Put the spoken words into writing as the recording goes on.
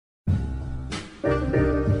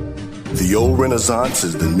The old Renaissance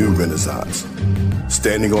is the new Renaissance,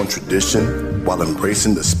 standing on tradition while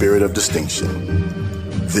embracing the spirit of distinction.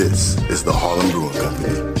 This is the Harlem Brewing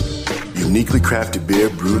Company. Uniquely crafted beer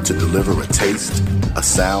brewed to deliver a taste, a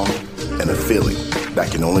sound, and a feeling that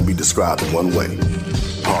can only be described in one way,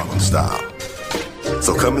 Harlem style.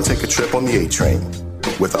 So come and take a trip on the A Train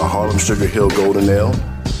with our Harlem Sugar Hill Golden Ale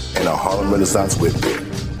and our Harlem Renaissance Wit Beer,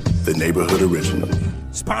 the neighborhood original.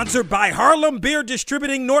 Sponsored by Harlem Beer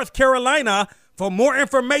Distributing North Carolina. For more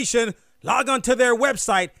information, log on to their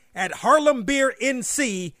website at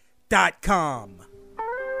harlembeernc.com.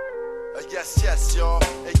 Yes, y'all,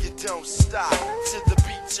 and you don't stop to the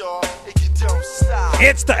beat, y'all, and you don't stop.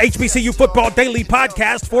 It's the HBCU Football Daily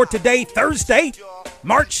Podcast for today, Thursday,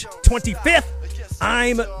 March 25th.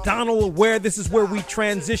 I'm Donald Ware. This is where we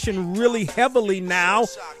transition really heavily now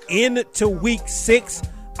into week 6.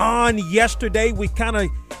 On yesterday, we kind of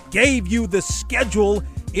gave you the schedule,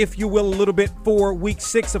 if you will, a little bit for week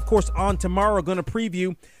 6. Of course, on tomorrow, going to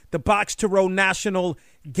preview the Box to Row National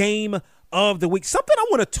Game of the Week. Something I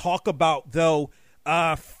want to talk about, though,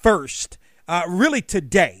 first, really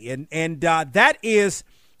today, and that is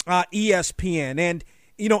ESPN. And,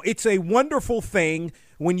 you know, it's a wonderful thing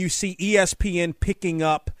when you see ESPN picking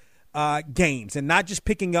up games, and not just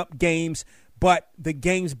picking up games, but the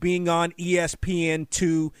games being on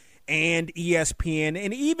ESPN2 and ESPN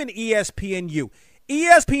and even ESPNU.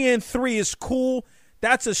 ESPN3 is cool.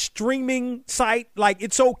 That's a streaming site. Like,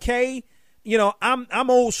 it's okay. You know,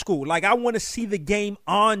 I'm old school. Like, I want to see the game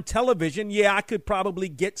on television. Yeah, I could probably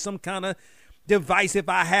get some kind of device if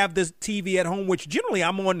I have this TV at home, which generally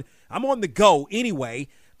I'm on the go anyway.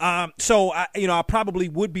 So I probably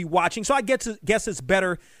would be watching. So I guess it's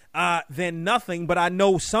better than nothing. But I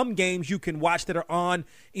know some games you can watch that are on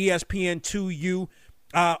ESPN2U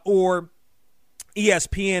or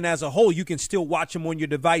ESPN as a whole. You can still watch them on your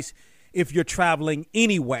device if you're traveling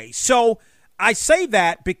anyway. So I say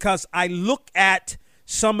that because I look at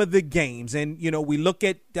some of the games, and, you know, we look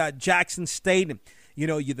at Jackson State, and, you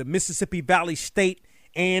know, the Mississippi Valley State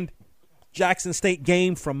and Jackson State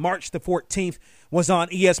game from March the 14th was on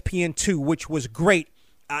ESPN2, which was great.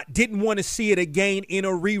 I didn't want to see it again in a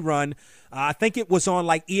rerun. I think it was on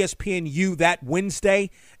like ESPNU that Wednesday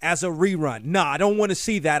as a rerun. No, I don't want to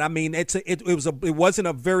see that. I mean, it wasn't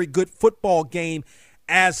a very good football game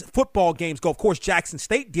as football games go. Of course, Jackson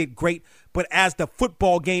State did great, but as the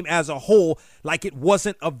football game as a whole, like, it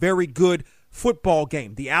wasn't a very good football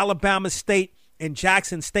game. The Alabama State and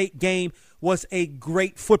Jackson State game was a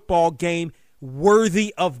great football game,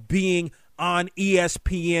 worthy of being on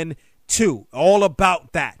ESPN2. All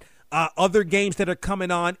about that. Other games that are coming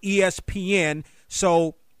on ESPN.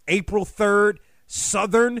 So April 3rd,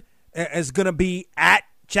 Southern is going to be at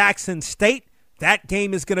Jackson State. That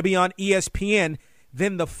game is going to be on ESPN.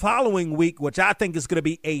 Then the following week, which I think is going to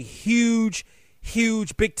be a huge,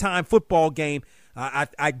 huge big-time football game,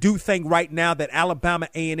 I do think right now that Alabama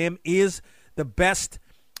A&M is the best,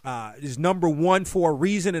 is number one for a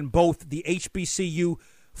reason in both the HBCU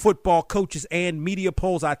football coaches and media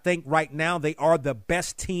polls. I think right now they are the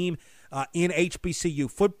best team in HBCU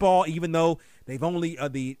football, even though they've only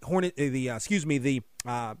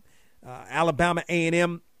Alabama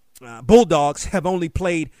A&M Bulldogs have only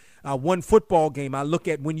played one football game. I look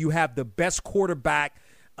at when you have the best quarterback,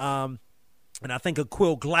 and I think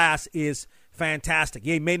Aqeel Glass is fantastic.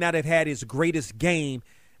 He may not have had his greatest game,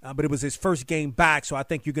 but it was his first game back, so I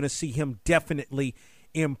think you're going to see him definitely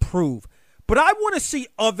improve. But I want to see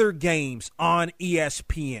other games on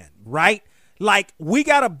ESPN, right? Like, we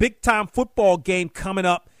got a big-time football game coming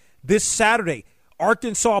up this Saturday.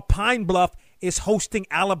 Arkansas Pine Bluff is hosting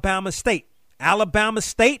Alabama State. Alabama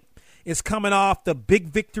State is coming off the big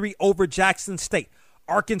victory over Jackson State.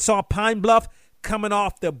 Arkansas Pine Bluff coming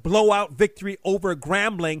off the blowout victory over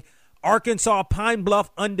Grambling. Arkansas Pine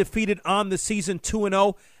Bluff undefeated on the season,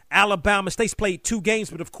 2-0. Alabama State's played 2 games,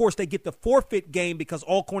 but of course they get the forfeit game because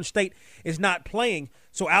Alcorn State is not playing.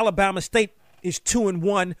 So Alabama State is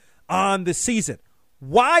 2-1 on the season.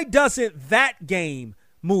 Why doesn't that game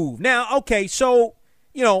move? Now, okay, so,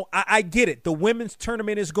 you know, I get it. The women's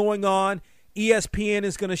tournament is going on. ESPN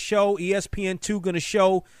is going to show, ESPN2 going to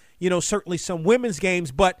show, you know, certainly some women's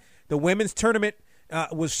games, but the women's tournament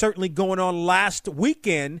was certainly going on last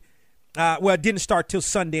weekend. Well, it didn't start till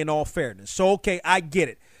Sunday, in all fairness. So, okay, I get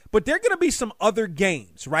it. But there are going to be some other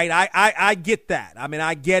games, right? I get that. I mean,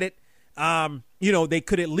 I get it. You know, they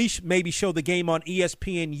could at least maybe show the game on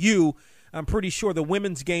ESPNU. I'm pretty sure the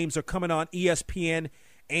women's games are coming on ESPN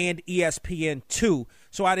and ESPN2.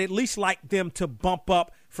 So I'd at least like them to bump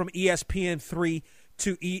up from ESPN3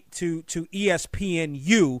 to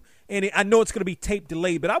ESPNU. And I know it's going to be tape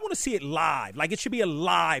delayed, but I want to see it live. Like, it should be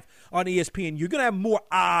live on ESPN. You're going to have more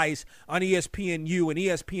eyes on ESPNU and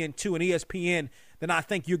ESPN2 and ESPN than I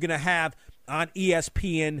think you're going to have on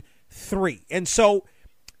ESPN3. And so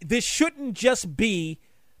this shouldn't just be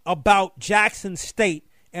about Jackson State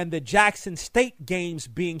and the Jackson State games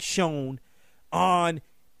being shown on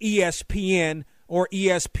ESPN or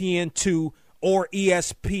ESPN2 or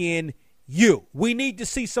ESPNU. We need to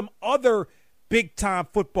see some other big-time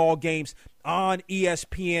football games on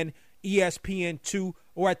ESPN, ESPN2,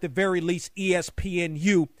 or at the very least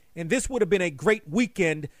ESPNU. And this would have been a great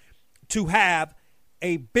weekend to have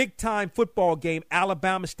a big-time football game,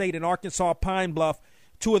 Alabama State and Arkansas Pine Bluff,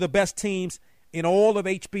 two of the best teams in all of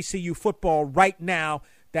HBCU football right now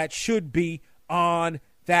that should be on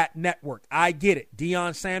that network. I get it.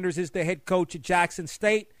 Deion Sanders is the head coach at Jackson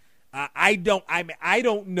State. I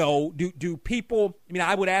don't know. Do people,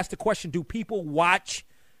 I would ask the question, do people watch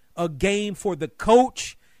a game for the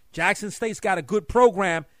coach? Jackson State's got a good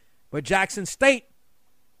program, but Jackson State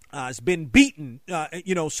has been beaten,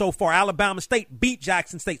 so far. Alabama State beat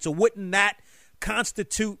Jackson State. So wouldn't that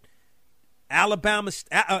constitute Alabama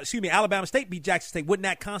State beat Jackson State? Wouldn't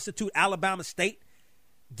that constitute Alabama State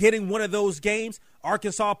getting one of those games?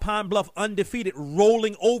 Arkansas Pine Bluff undefeated,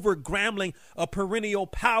 rolling over Grambling, a perennial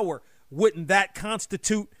power. Wouldn't that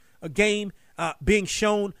constitute a game being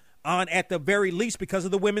shown on, at the very least, because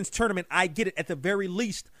of the women's tournament? I get it, at the very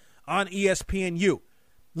least on ESPNU.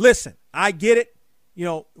 Listen, I get it.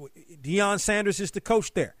 Deion Sanders is the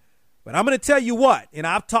coach there. But I'm going to tell you what, and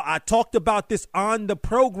I talked about this on the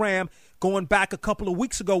program going back a couple of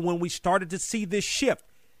weeks ago when we started to see this shift.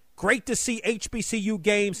 Great to see HBCU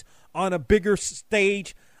games on a bigger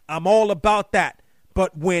stage. I'm all about that.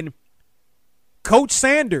 But when Coach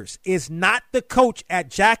Sanders is not the coach at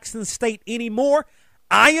Jackson State anymore,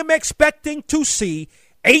 I am expecting to see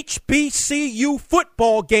HBCU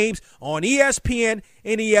football games on ESPN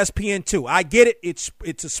and ESPN2. I get it.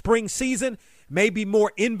 It's a spring season. Maybe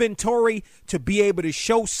more inventory to be able to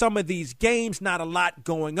show some of these games. Not a lot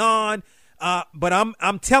going on. But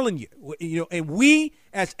I'm telling you, and we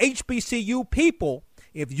as HBCU people,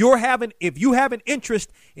 if you have an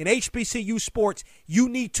interest in HBCU sports, you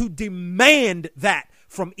need to demand that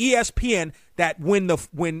from ESPN, that when the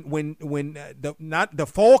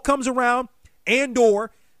fall comes around, and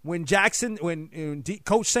or when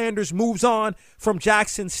Coach Sanders moves on from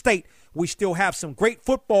Jackson State, we still have some great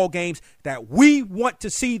football games that we want to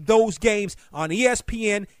see those games on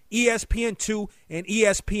ESPN, ESPN2, and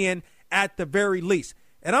ESPN at the very least.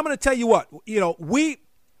 And I'm going to tell you what,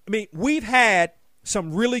 we've had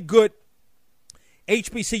some really good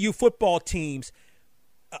HBCU football teams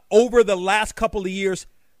over the last couple of years,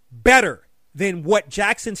 better than what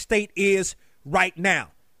Jackson State is right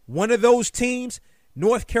now. One of those teams,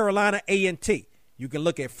 North Carolina A&T. You can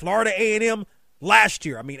look at Florida A&M last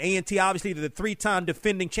year. A&T obviously the 3-time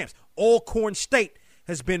defending champs. Alcorn State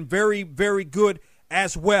has been very, very good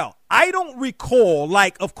as well. I don't recall,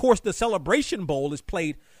 of course, the Celebration Bowl is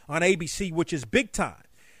played on ABC, which is big time,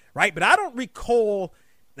 right? But I don't recall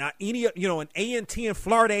any, an A&T and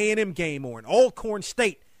Florida A&M game, or an Alcorn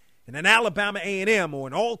State and an Alabama A&M, or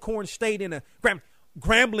an Alcorn State and a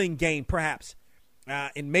Grambling game, perhaps.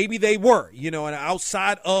 And maybe they were, and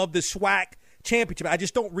outside of the SWAC championship. I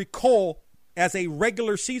just don't recall as a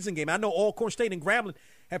regular season game. I know Alcorn State and Grambling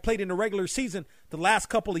have played in the regular season the last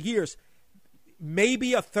couple of years.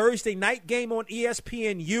 Maybe a Thursday night game on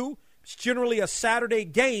ESPNU. It's generally a Saturday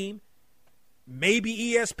game.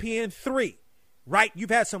 Maybe ESPN3, right? You've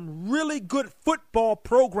had some really good football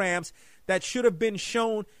programs that should have been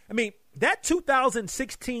shown. That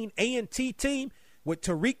 2016 A&T team with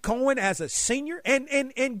Tariq Cohen as a senior,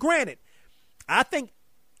 and granted, I think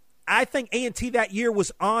A&T that year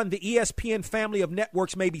was on the ESPN family of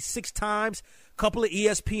networks maybe 6 times, a couple of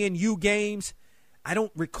ESPNU games. I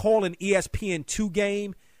don't recall an ESPN2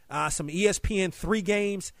 game, some ESPN3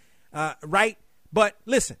 games, right? But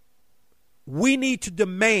listen, we need to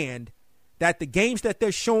demand that the games that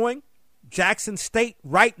they're showing, Jackson State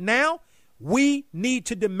right now, we need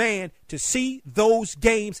to demand to see those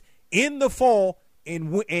games in the fall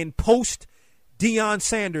and post Deion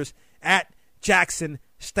Sanders at Jackson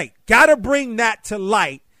State. Got to bring that to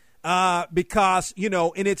light. Because,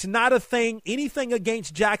 and it's not anything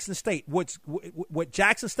against Jackson State. What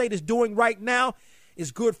Jackson State is doing right now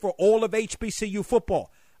is good for all of HBCU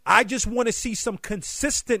football. I just want to see some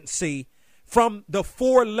consistency from the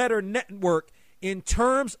 4-letter network in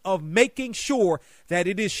terms of making sure that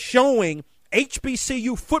it is showing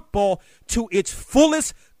HBCU football to its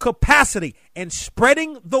fullest capacity and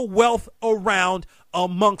spreading the wealth around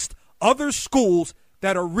amongst other schools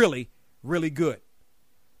that are really, really good.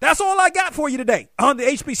 That's all I got for you today on the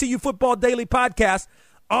HBCU Football Daily Podcast.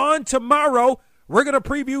 On tomorrow, we're going to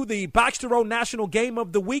preview the Box to Row National Game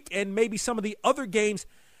of the Week and maybe some of the other games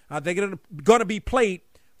that are going to be played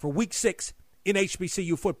for Week 6 in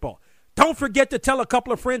HBCU football. Don't forget to tell a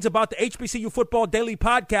couple of friends about the HBCU Football Daily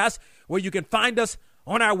Podcast, where you can find us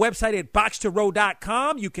on our website at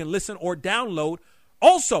boxtorow.com. You can listen or download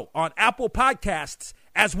also on Apple Podcasts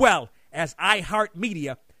as well as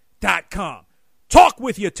iHeartMedia.com. Talk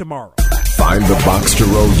with you tomorrow. Find the Box to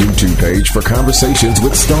Row YouTube page for conversations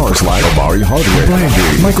with stars like Amari Hardwick,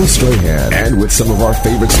 Blandy, Michael Strahan, and with some of our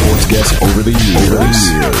favorite sports guests over the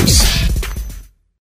years.